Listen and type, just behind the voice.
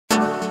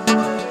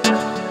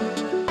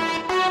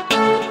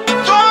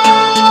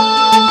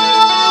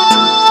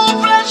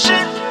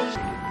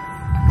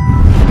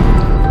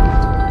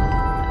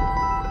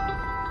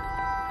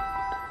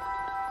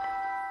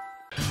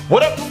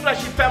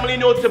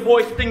yo, it's your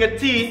boy Stingah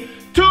Tee.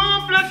 Too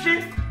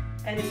flashy.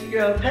 And it's your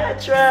girl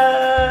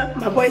Petra.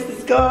 My voice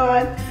is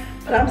gone,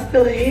 but I'm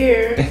still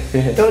here.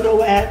 Don't know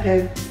what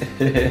happened.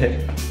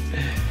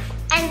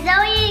 And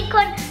Zoe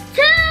called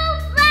Too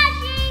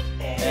Flashy.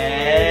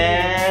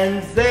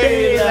 And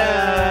Zayla.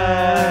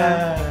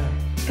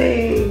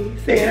 Hey,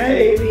 say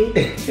hi, baby.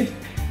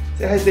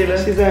 Say hi,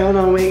 Zayla. She's like, hold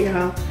on, wait,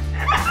 y'all.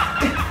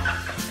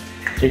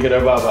 Check it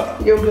out, Baba.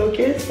 You gonna blow a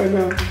kiss or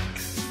no?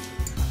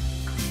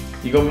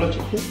 You gonna blow a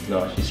kiss?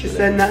 No, She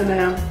said not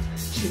now.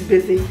 She's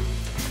busy.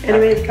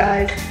 Anyways,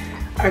 guys,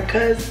 our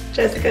cousin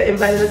Jessica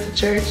invited us to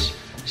church.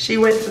 She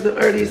went to the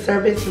early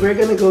service. We're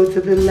gonna go to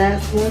the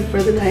last one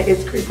for the night.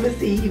 It's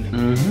Christmas Eve.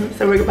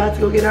 So we're about to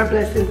go get our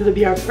blessings. It'll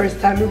be our first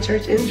time in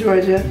church in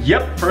Georgia.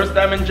 Yep, first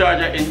time in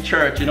Georgia in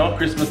church, you know,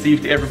 Christmas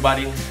Eve to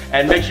everybody.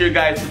 And make sure you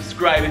guys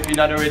subscribe if you're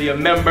not already a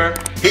member.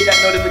 Hit that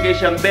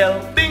notification bell,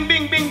 bing,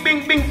 bing, bing,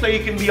 bing, bing, so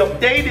you can be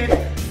updated.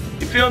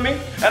 You feel me?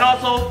 And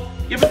also,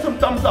 give it some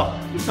thumbs up.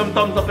 Give some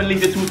thumbs up and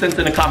leave your 2 cents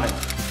in the comments.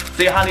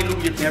 Say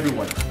hallelujah to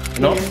everyone.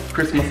 You know,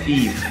 Christmas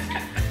Eve.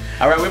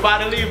 All right, we're about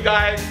to leave,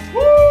 guys.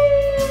 Woo!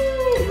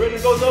 Ready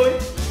to go, Zoe?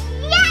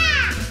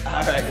 Yeah!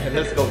 All right,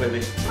 let's go,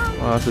 baby.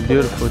 Oh, it's a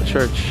beautiful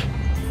church.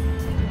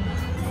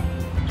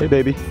 Hey,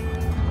 baby.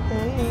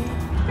 Hey,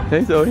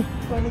 Hey, Zoe.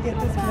 want to get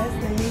this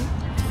blessing?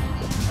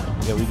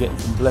 Yeah, we're getting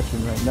some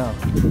blessing right now.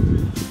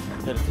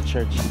 Headed to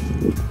church.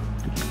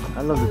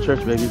 I love the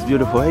church, baby. It's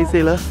beautiful. Hey,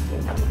 Zayla.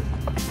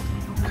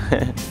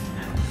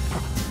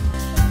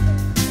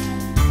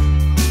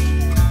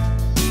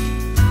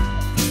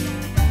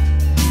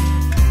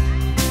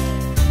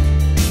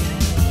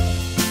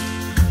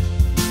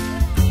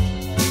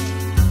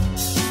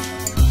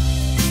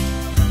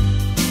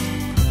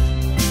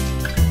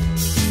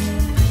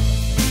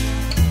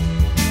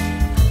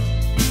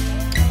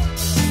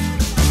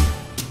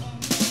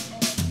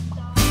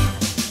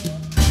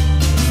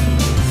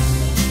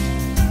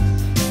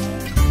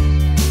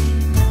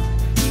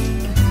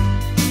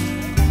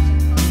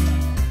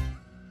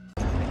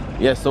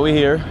 Yeah, so we're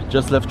here,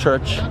 just left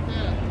church.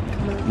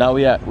 Now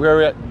where are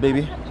we at,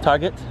 baby?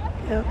 Target?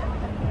 Yep,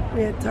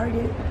 we're at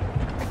Target.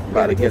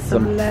 About to get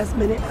some last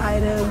minute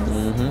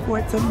items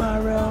for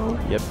tomorrow.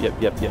 Yep.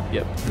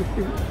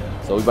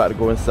 So we're about to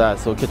go inside,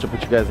 so catch up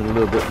with you guys in a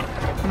little bit.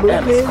 Moving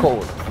And it's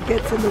cold.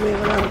 gets in the way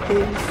of a lot of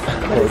things,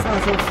 but it's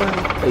also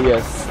fun.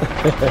 Yes,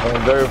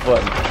 very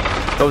fun.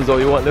 Come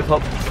Zoe, you want to lift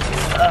up?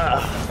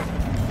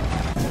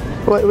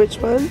 What, which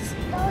ones?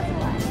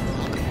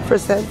 For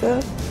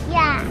Santa?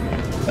 Yeah.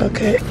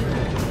 Okay.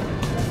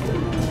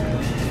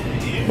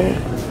 Here.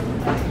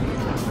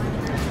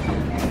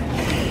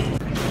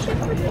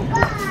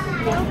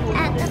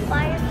 At the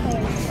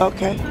fireplace.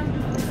 Okay.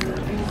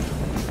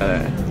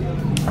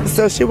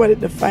 So she wanted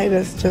to fight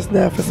us just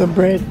now for some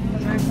bread.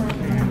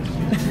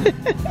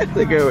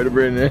 Take care with the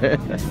bread in there.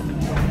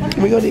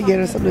 We're going to get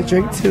her something to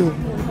drink too.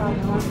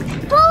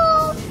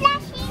 Boo!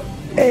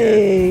 Flashy!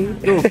 Hey!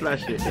 Don't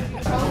flash it.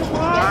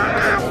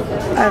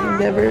 I've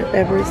never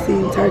ever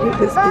seen Target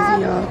this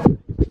busy, y'all.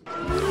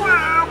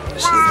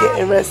 She's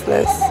getting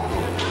restless.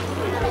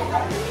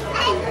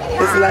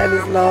 This line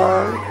is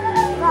long.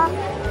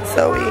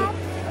 Zoe,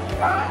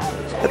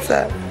 what's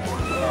up?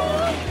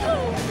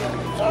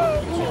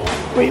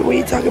 What are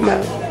you talking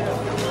about?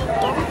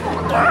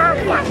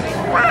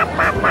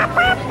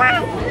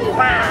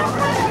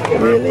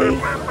 Really?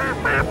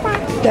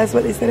 That's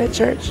what they said at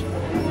church?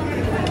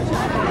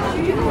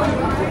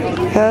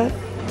 Huh?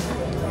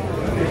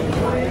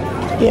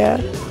 Yeah?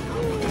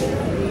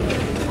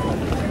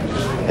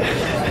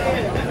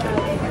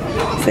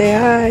 Say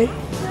hi.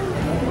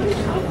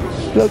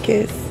 Blow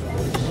kiss.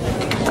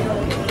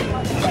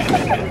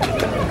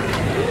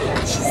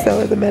 She's so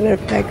as a matter of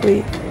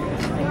factly.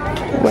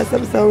 What's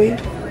up, Zoe?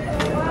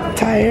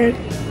 Tired?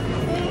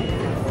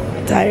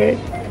 Tired?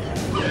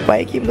 Why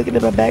you keep looking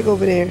at my bag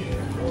over there?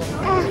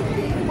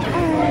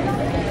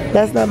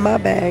 That's not my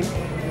bag.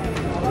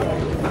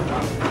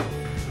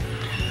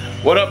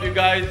 What up, you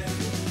guys?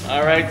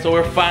 All right, so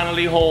we're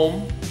finally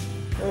home.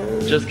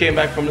 Just came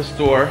back from the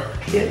store.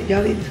 Yeah,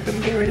 y'all need to come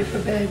get ready for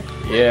bed.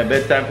 Yeah,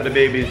 bedtime for the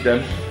babies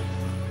then.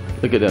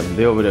 Look at them,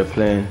 they over there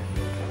playing.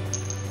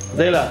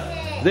 Zayla,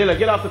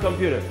 get off the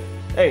computer.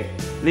 Hey,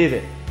 leave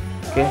it.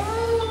 Okay?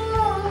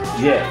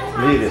 Yeah,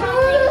 leave it.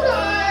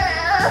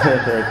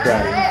 They're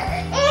crying.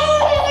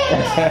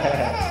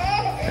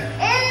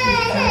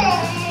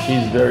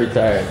 She's very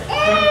tired.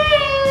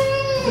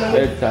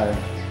 Bedtime.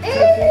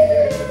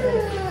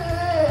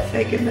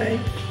 Say good night.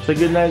 Say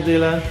good night,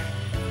 Zayla.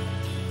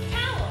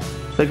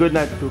 Say good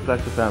night to Too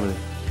Flashy family.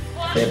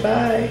 Say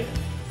bye.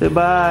 Say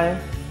bye.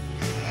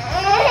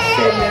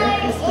 Say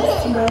Merry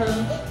Christmas tomorrow.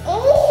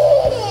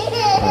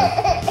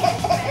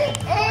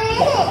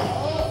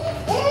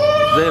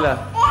 Zayla,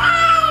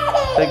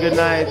 say good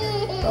night.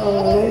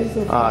 Oh, that is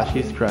so Ah,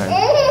 she's crying.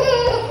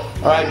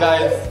 Alright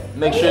guys,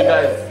 make sure you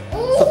guys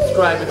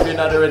subscribe if you're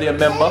not already a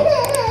member.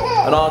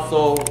 And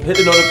also hit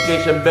the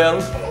notification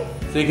bell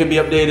so you can be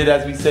updated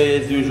as we say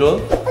as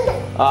usual.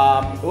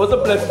 It was a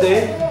blessed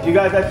day. You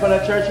guys had fun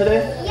at church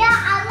today? Yeah,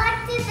 I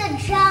liked the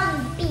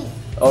drum beat.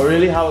 Oh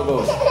really? How it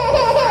goes?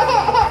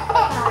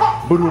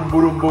 Boom,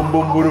 boom, boom, boom,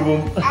 boom,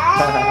 boom.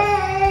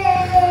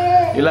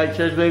 You like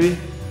church, baby?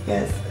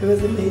 Yes, it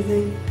was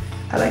amazing.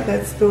 I like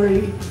that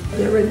story,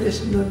 their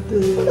rendition of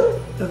Jesus.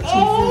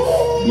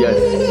 Yes.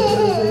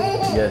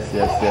 Yes,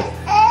 yes, yes.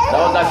 That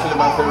was actually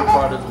my favorite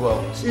part as well.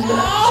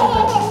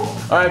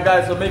 Alright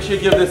guys, so make sure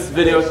you give this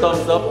video a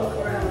thumbs up.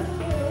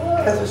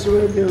 That's what she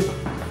would do.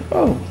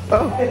 Oh.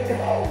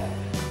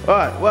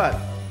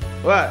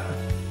 What?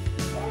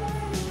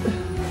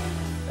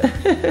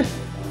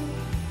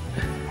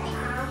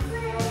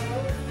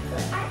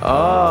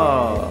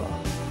 Oh,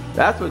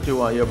 that's what you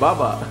want, your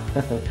baba.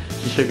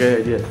 She shook her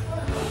head, yes.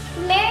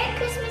 Merry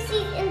Christmas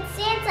Eve in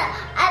Santa.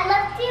 I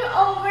left you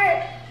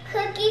over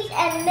cookies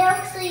and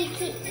milk so you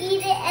can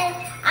eat it,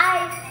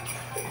 and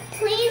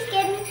please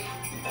give me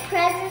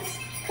presents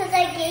because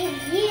I gave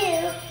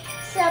you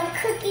some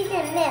cookies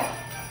and milk.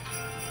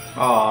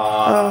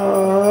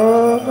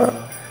 Aww.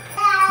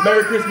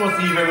 Merry Christmas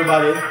Eve,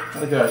 everybody.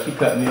 Look at her, she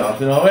cut me off.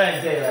 You know,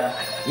 right there.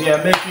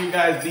 Yeah, make sure you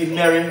guys be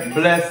merry,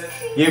 blessed,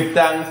 give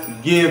thanks,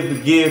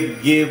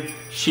 give,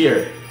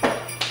 share.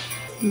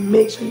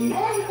 Make sure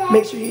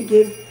you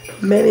give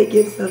many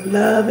gifts of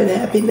love and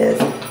happiness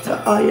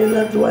to all your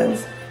loved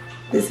ones.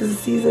 This is a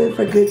season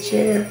for good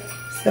cheer,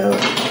 so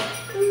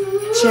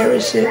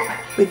cherish it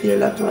with your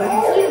loved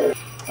ones.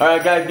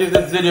 Alright guys, give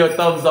this video a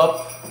thumbs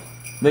up.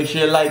 Make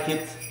sure you like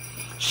it,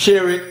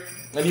 share it,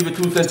 and leave a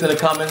 2 cents in the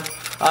comments.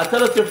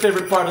 Tell us your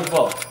favorite part as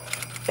well.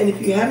 And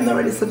if you haven't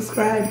already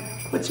subscribed,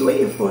 what you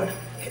waiting for?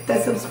 Hit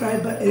that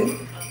subscribe button.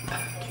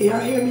 Can y'all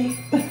hear me?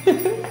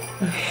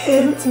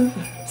 Hit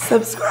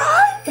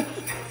subscribe.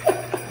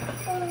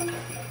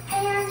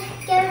 And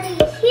give me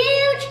a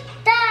huge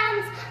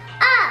thumbs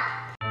up.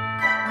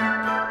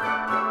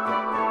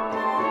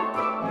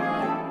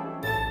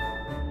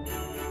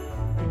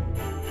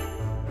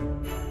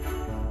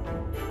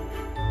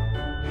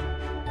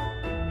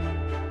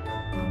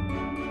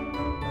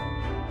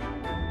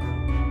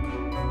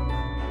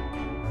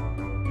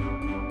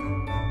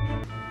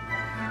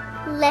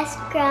 Let's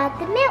grab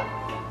the milk.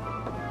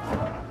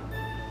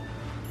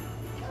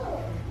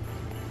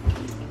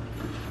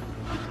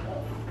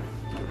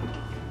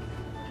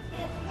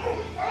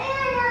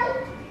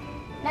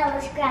 Now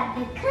let's grab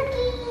the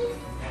cookies.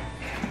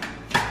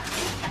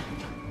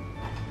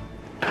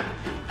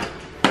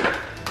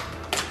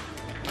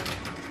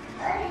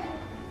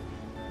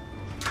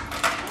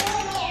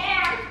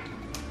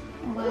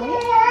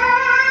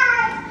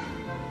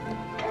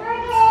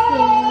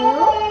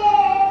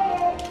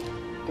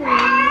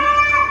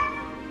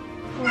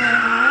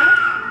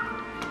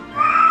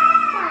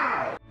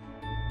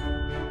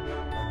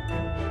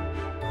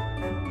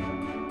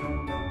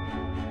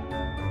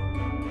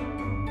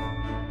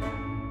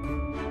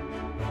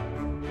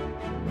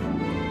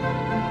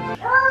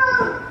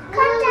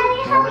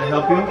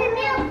 Help you?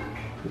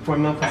 You pour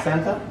milk for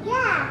Santa?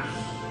 Yeah.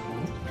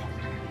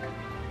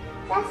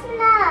 That's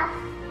enough.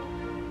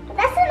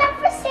 That's enough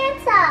for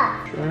Santa.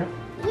 Sure.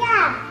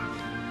 Yeah.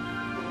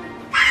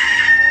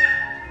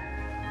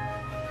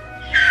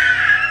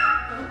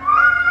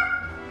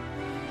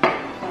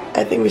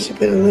 I think we should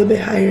put it a little bit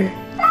higher.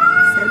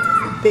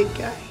 Santa's a big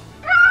guy.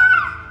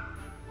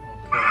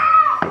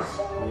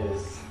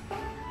 Yes.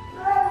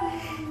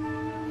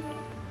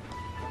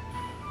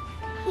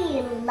 He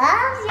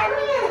loves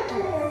yummy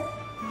cookies.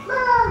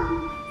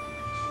 Mom.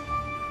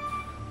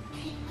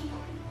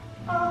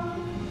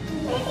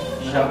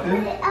 Maybe Help you?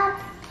 put it up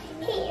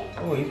here.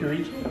 Oh, you can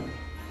reach it?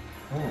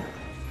 Oh.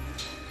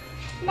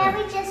 Now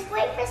we just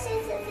wait for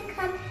Santa to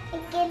come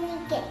and give me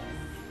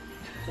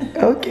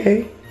gifts. Okay.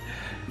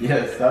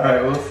 Yes,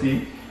 alright, we'll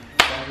see.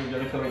 Santa's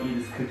gonna come and eat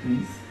his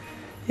cookies.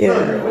 Yeah.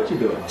 Sandra, what you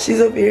doing?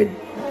 She's over here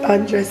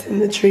undressing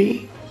the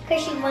tree.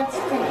 Because she wants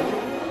to.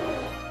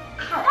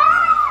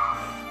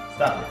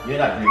 Stop it. You're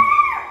not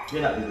Grinch.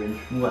 You're not the Grinch.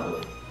 Move out the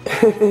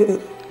way.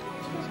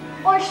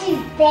 Or she's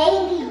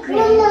baby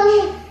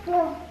Grinch.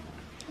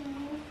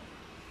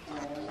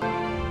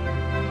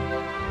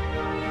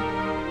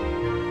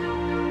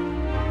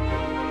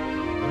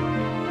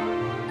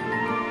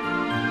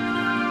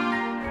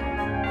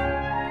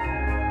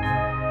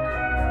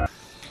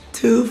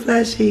 Too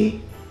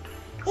flashy.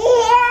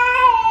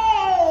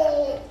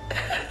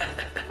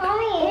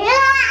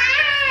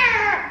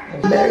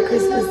 Merry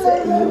Christmas to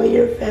you and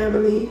your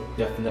family.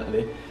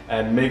 Definitely.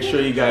 And make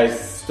sure you guys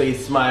stay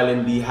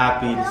smiling, be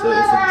happy. So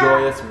it's a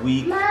joyous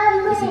week.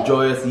 It's a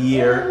joyous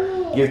year.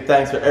 Give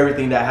thanks for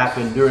everything that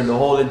happened during the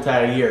whole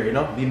entire year, you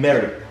know? Be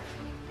merry.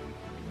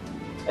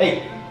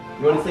 Hey,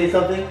 you want to say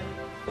something?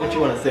 What you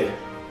want to say?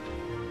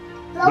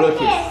 Blow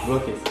kiss. Blow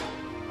kiss.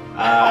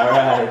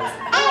 Alright.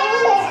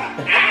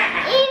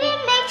 Even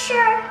make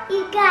sure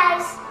you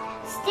guys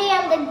stay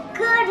on the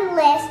good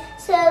list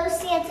so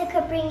Santa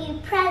could bring you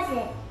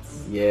presents.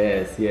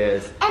 Yes,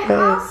 yes. And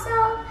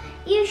also,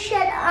 you should,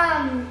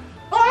 like,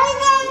 when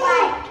it's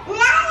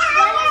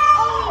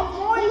only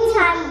morning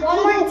time,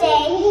 one more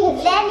day,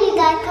 then you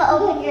guys can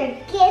open your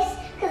gifts,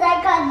 because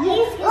I got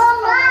these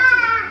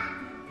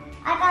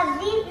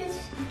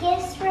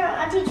gifts from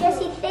Auntie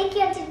Jessie. Thank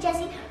you, Auntie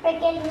Jessie. for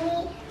getting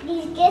me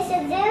these gifts.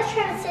 And they're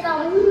trying to sit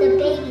on the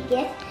baby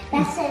gift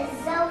that says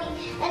Zoe.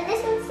 And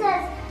this one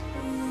says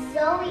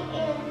Zoe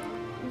and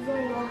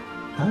Zola.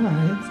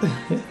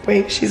 Alright.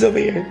 Wait, she's over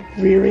here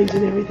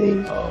rearranging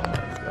everything. Oh my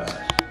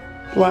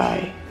gosh.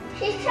 Why?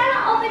 She's trying to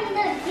open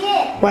the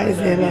gift. Why is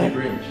Zayla?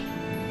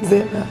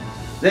 Zayla.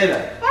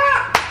 Zayla.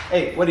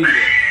 Hey, what are you doing?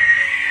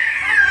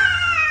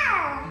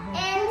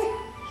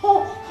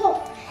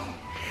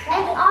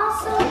 And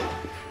also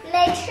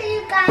make sure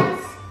you guys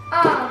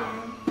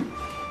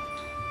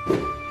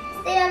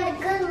stay on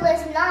the good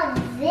list, not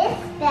this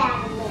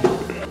bad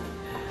list.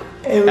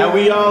 And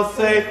we all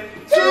say,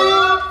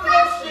 Too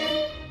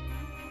fishy.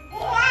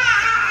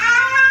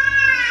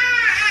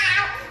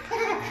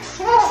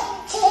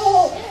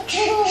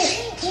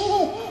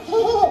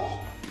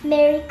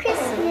 Merry